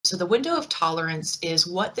So the window of tolerance is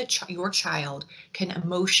what your child can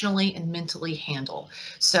emotionally and mentally handle.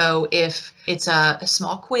 So if it's a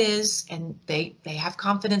small quiz and they have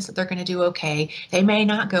confidence that they're going to do okay, they may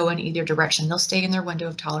not go in either direction. They'll stay in their window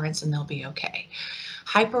of tolerance and they'll be okay.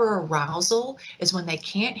 Hyperarousal is when they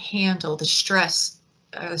can't handle the stress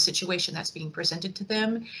situation that's being presented to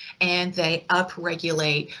them, and they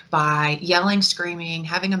upregulate by yelling, screaming,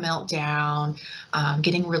 having a meltdown,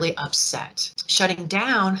 getting really upset. Shutting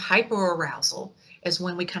down, hyperarousal, is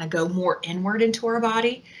when we kind of go more inward into our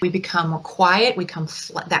body. We become more quiet, we become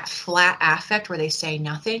that flat affect where they say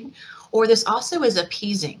nothing. Or this also is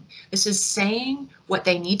appeasing. This is saying what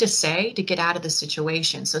they need to say to get out of the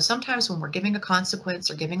situation. So sometimes when we're giving a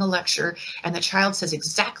consequence or giving a lecture and the child says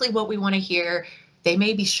exactly what we want to hear, they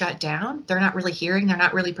may be shut down. They're not really hearing. They're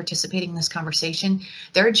not really participating in this conversation.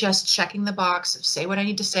 They're just checking the box of say what I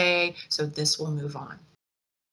need to say, so this will move on.